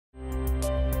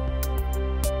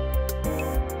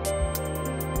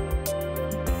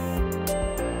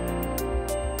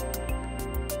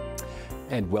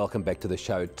And welcome back to the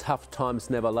show. Tough times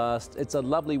never last. It's a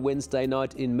lovely Wednesday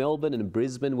night in Melbourne and in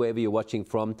Brisbane, wherever you're watching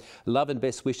from. Love and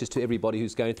best wishes to everybody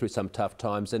who's going through some tough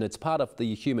times, and it's part of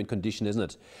the human condition,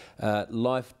 isn't it?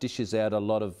 Life dishes out a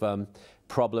lot of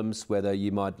problems, whether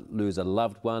you might lose a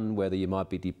loved one, whether you might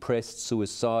be depressed,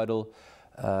 suicidal,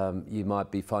 you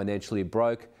might be financially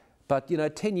broke. But, you know,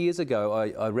 10 years ago,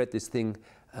 I read this thing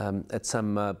at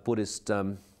some Buddhist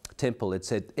temple. It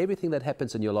said, everything that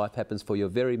happens in your life happens for your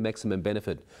very maximum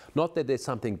benefit. Not that there's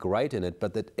something great in it,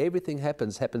 but that everything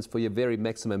happens for your very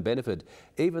maximum benefit,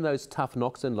 even those tough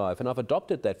knocks in life. And I've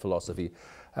adopted that philosophy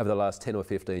over the last 10 or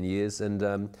 15 years,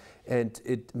 and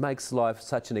it makes life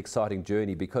such an exciting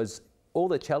journey, because all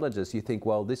the challenges, you think,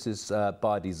 well, this is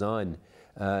by design,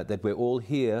 that we're all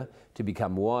here to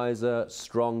become wiser,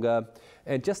 stronger,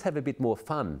 and just have a bit more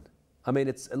fun. I mean,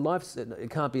 it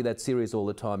can't be that serious all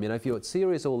the time. You know, if you're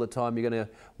serious all the time, you're going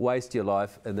to waste your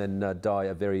life and then die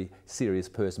a very serious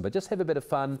person. But just have a bit of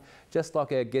fun, just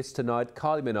like our guest tonight,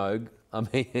 Kylie Minogue. I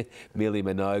mean, Millie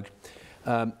Minogue.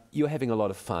 You're having a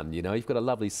lot of fun, you know. You've got a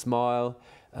lovely smile.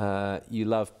 You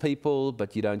love people,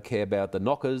 but you don't care about the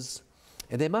knockers.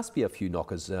 And there must be a few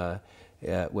knockers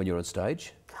when you're on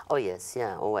stage. Oh, yes,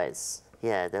 yeah, always.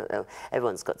 Yeah,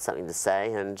 everyone's got something to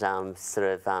say, and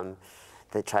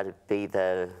they try to be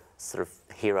the sort of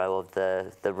hero of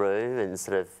the room, and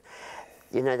sort of,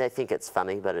 you know, they think it's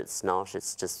funny, but it's not.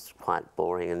 It's just quite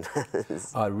boring. And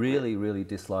I really, really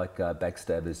dislike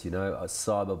backstabbers, you know,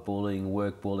 cyberbullying,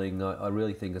 work bullying. I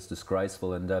really think it's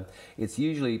disgraceful, and it's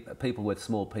usually people with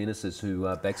small penises who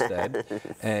backstab.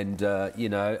 And, you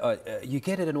know, you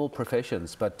get it in all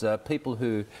professions, but people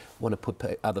who want to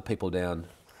put other people down.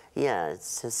 Yeah,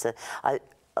 it's just, a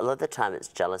lot of the time it's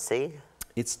jealousy.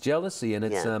 It's jealousy, and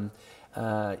it's,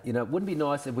 you know, it wouldn't be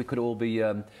nice if we could all be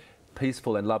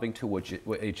peaceful and loving towards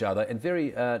each other, and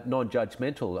very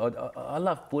non-judgmental. I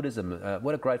love Buddhism.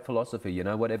 What a great philosophy, you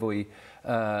know. Whatever we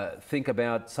think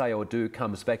about, say or do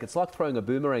comes back. It's like throwing a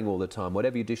boomerang all the time.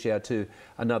 Whatever you dish out to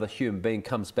another human being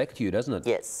comes back to you, doesn't it?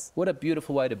 Yes. What a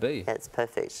beautiful way to be. It's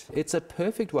perfect. It's a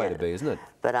perfect way to be, isn't it?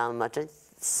 But I don't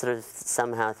sort of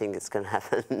somehow think it's going to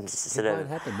happen. It won't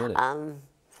happen, will it?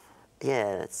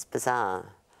 Yeah, it's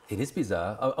bizarre. It is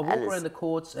bizarre. I walk around the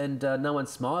courts and no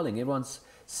one's smiling. Everyone's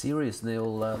serious, and they're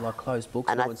all like closed books.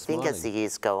 And no I one's think smiling. as the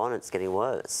years go on, it's getting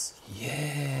worse.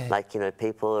 Yeah. Like, you know,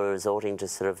 people are resorting to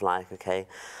sort of like, okay,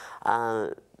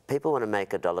 people want to make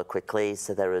 $1 quickly,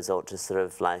 so they resort to sort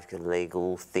of like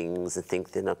illegal things and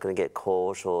think they're not going to get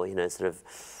caught, or, you know, sort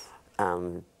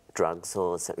of drugs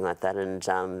or something like that,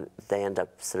 and they end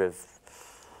up sort of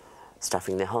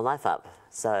stuffing their whole life up.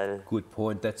 So good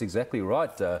point. That's exactly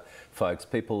right, folks.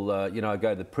 People, you know, go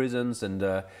to the prisons,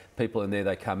 and people in there,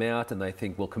 they come out and they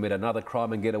think we'll commit another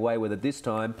crime and get away with it this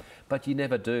time. But you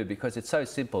never do, because it's so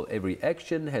simple. Every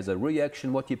action has a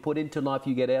reaction. What you put into life,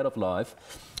 you get out of life.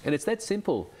 And it's that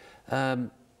simple.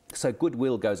 So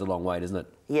goodwill goes a long way, doesn't it?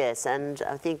 Yes, and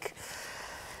I think,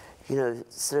 you know,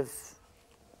 sort of,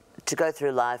 to go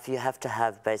through life, you have to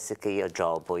have basically a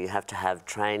job, or you have to have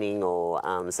training, or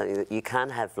something. You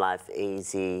can't have life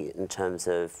easy in terms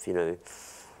of, you know,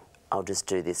 I'll just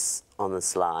do this on the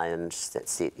sly and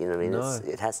that's it. You know what I mean? No.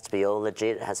 It has to be all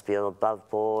legit. It has to be all above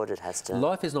board. It has to.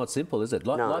 Life is not simple, is it?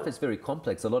 No. Life is very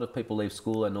complex. A lot of people leave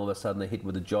school and all of a sudden they're hit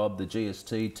with a job, the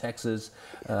GST, taxes,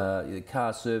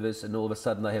 car service, and all of a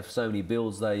sudden they have so many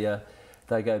bills they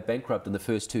go bankrupt in the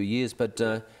first 2 years. But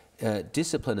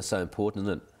discipline is so important,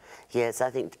 isn't it? Yes, I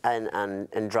think,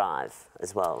 and drive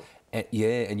as well.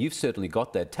 Yeah, and you've certainly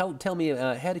got that. Tell me,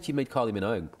 how did you meet Kylie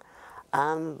Minogue?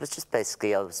 It was just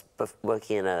basically, I was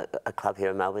working in a club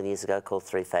here in Melbourne years ago called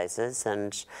Three Faces,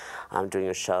 and I'm doing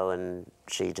a show, and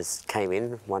she just came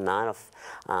in one night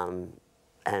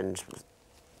and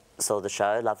saw the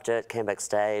show, loved it, came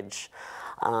backstage,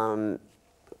 commented,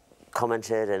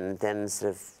 and then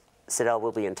sort of said, oh,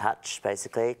 we'll be in touch,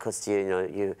 basically, because you know,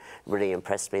 you really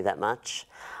impressed me that much.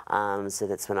 So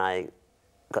that's when I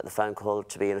got the phone call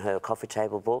to be in her coffee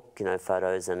table book, you know,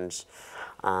 photos and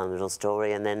little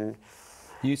story, and then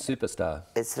You superstar.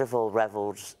 it sort of all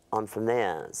ravelled on from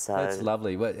there. So That's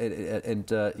lovely. And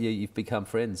yeah, you've become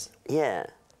friends. Yeah.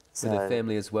 With her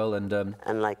family as well,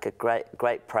 and like a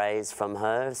great praise from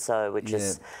her. So which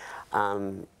is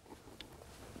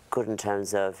good in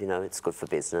terms of, you know, it's good for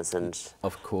business, and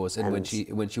of course. And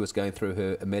when she was going through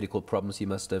her medical problems, you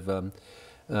must have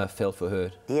felt for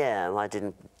her. Yeah, well, I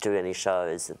didn't do any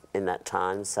shows in that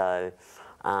time, so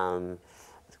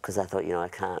because I thought, you know,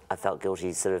 I felt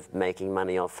guilty sort of making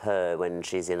money off her when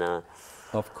she's in a,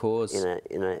 of course,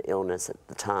 in a illness at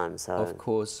the time. So of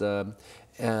course,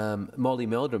 Molly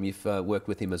Meldrum, you've worked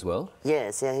with him as well?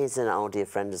 Yes, yeah, he's an old dear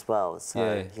friend as well.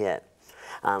 So, Yeah.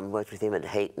 worked with him at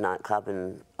Heat nightclub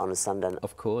on a Sunday.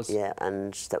 Of course. Yeah,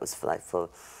 and that was for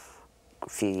a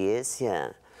few years,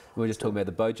 yeah. We were just talking about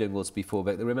the Bojangles before.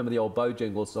 Remember the old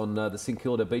Bojangles on the St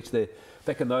Kilda beach there?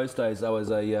 Back in those days, I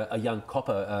was a young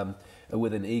copper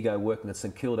with an ego working at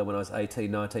St Kilda when I was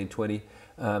 18, 19, 20.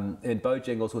 And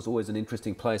Bojangles was always an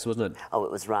interesting place, wasn't it? Oh,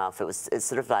 it was rough. It's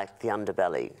sort of like the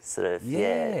Underbelly, sort of.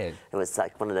 Yeah. It was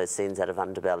like one of those scenes out of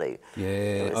Underbelly.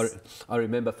 Yeah. I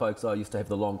remember, folks, I used to have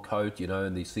the long coat, you know,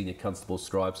 and the senior constable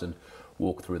stripes and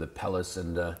walk through the palace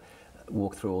and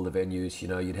walk through all the venues. You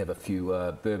know, you'd have a few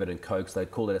bourbon and cokes.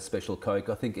 They'd call it a special coke.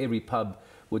 I think every pub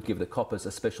would give the coppers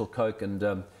a special coke,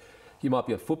 and you might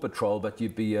be on foot patrol, but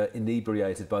you'd be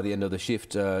inebriated by the end of the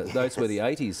shift. Those were the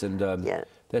 80s, and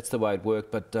that's the way it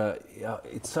worked. But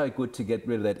it's so good to get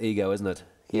rid of that ego, isn't it?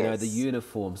 You know, the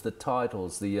uniforms, the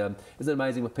titles, isn't it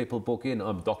amazing when people book in,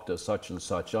 I'm Dr. such and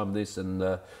such, I'm this, and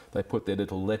they put their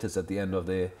little letters at the end of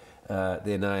their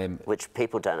name. Which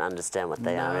people don't understand what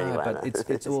they are anyway. But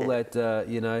it's all that,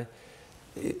 you know.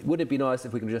 Wouldn't it be nice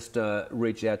if we can just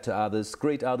reach out to others,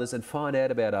 greet others and find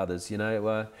out about others, you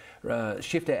know,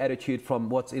 shift our attitude from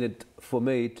what's in it for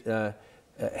me,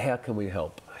 how can we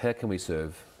help, how can we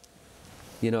serve?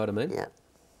 You know what I mean? Yeah.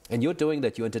 And you're doing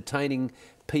that, you're entertaining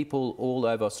people all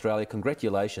over Australia.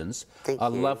 Congratulations. Thank you.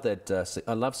 Love that.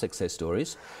 I love success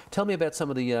stories. Tell me about some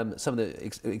of the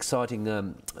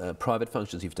exciting private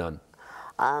functions you've done.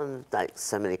 Like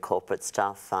so many corporate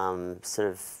stuff,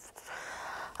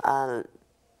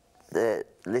 the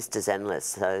list is endless.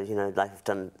 So, you know, like I've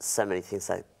done so many things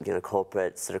like, you know,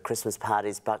 corporate sort of Christmas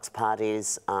parties, Bucks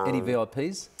parties. Any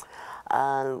VIPs?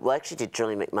 Well, I actually did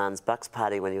Julie McMahon's Bucks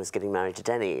party when he was getting married to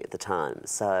Danny at the time.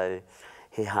 So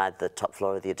he hired the top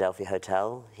floor of the Adelphi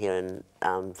Hotel here in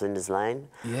Flinders Lane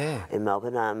in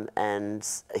Melbourne. And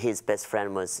his best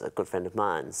friend was a good friend of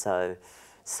mine. So,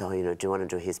 you know, do you want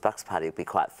to do his Bucks party? It'd be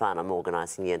quite fun. I'm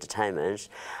organising the entertainment,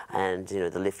 and, you know,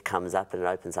 the lift comes up and it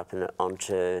opens up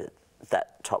onto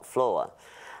that top floor.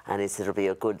 And he said it'll be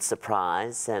a good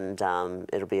surprise and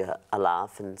it'll be a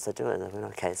laugh, and so do it. I went,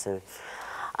 okay, so...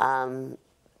 and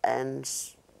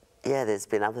yeah, there's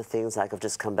been other things, like I've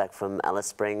just come back from Alice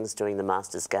Springs doing the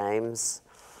Masters Games.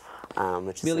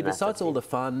 Which Millie, besides all the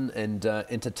fun and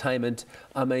entertainment,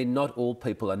 I mean, not all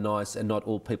people are nice and not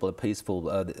all people are peaceful.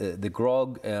 The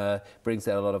grog brings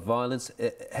out a lot of violence.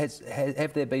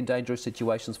 Have there been dangerous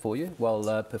situations for you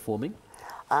while performing?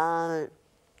 No,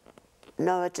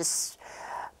 it just...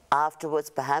 Afterwards,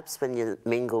 perhaps, when you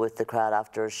mingle with the crowd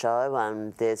after a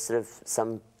show, there's sort of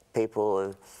some people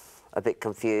are a bit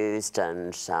confused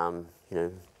and, you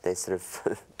know, they sort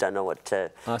of don't know what to...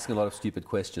 Asking a lot of stupid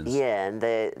questions. Yeah, and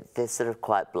they're sort of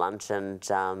quite blunt, and,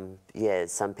 yeah,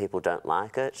 some people don't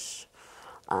like it.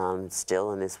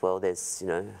 Still, in this world, there's, you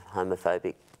know,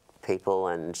 homophobic people,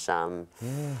 and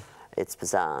it's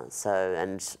bizarre. So,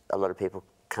 and a lot of people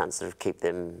can't sort of keep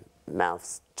their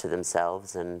mouths to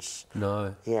themselves, and...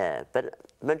 No. Yeah, but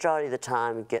majority of the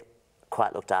time get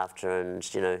quite looked after,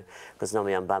 and, you know, because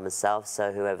normally I'm by myself,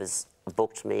 so whoever's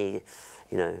booked me,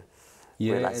 you know...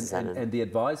 Yeah, and the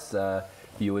advice,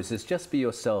 viewers, is just be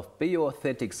yourself. Be your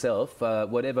authentic self,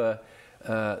 whatever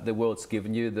the world's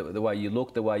given you, the way you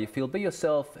look, the way you feel. Be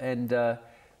yourself and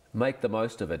make the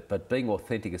most of it. But being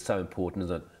authentic is so important,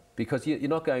 isn't it? Because you're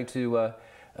not going to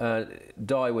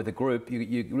die with a group.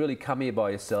 You really come here by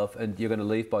yourself and you're going to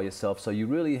leave by yourself. So you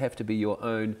really have to be your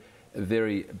own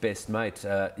very best mate.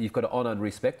 You've got to honour and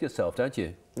respect yourself, don't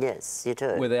you? Yes, you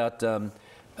do. Without...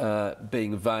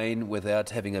 being vain, without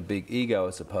having a big ego,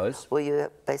 I suppose. Well, you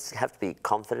basically have to be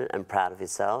confident and proud of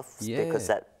yourself, because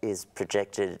that is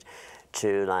projected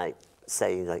to, like,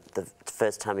 say, like the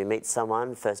first time you meet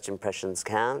someone, first impressions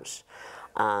count.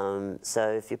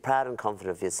 So if you're proud and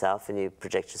confident of yourself and you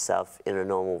project yourself in a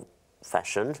normal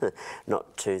fashion,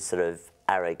 not too sort of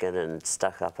arrogant and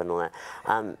stuck up and all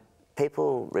that,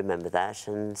 people remember that,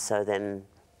 and so then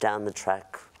down the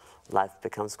track, life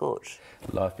becomes good.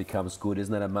 Life becomes good.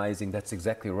 Isn't that amazing? That's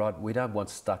exactly right. We don't want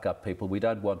stuck-up people. We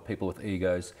don't want people with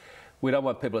egos. We don't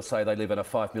want people to say they live in a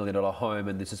 $5 million home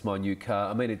and this is my new car.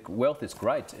 I mean, wealth is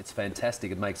great. It's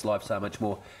fantastic. It makes life so much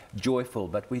more joyful.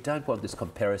 But we don't want this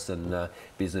comparison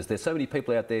business. There's so many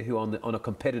people out there who are on a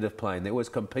competitive plane. They're always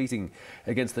competing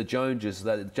against the Joneses.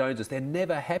 They're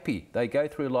never happy. They go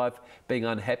through life being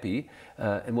unhappy.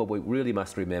 And what we really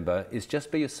must remember is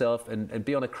just be yourself and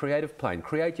be on a creative plane.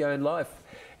 Create your own life.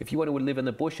 If you want to live in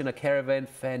the bush in a caravan,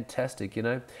 fantastic, you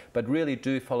know. But really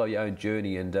do follow your own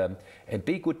journey and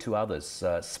be good to others.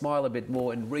 Smile a bit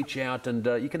more and reach out, and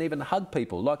you can even hug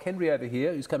people. Like Henry over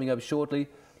here, who's coming over shortly.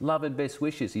 Love and best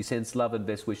wishes. He sends love and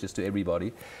best wishes to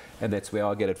everybody, and that's where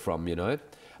I get it from, you know.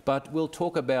 But we'll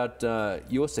talk about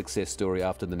your success story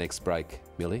after the next break,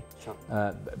 Millie. Sure.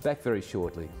 Back very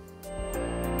shortly.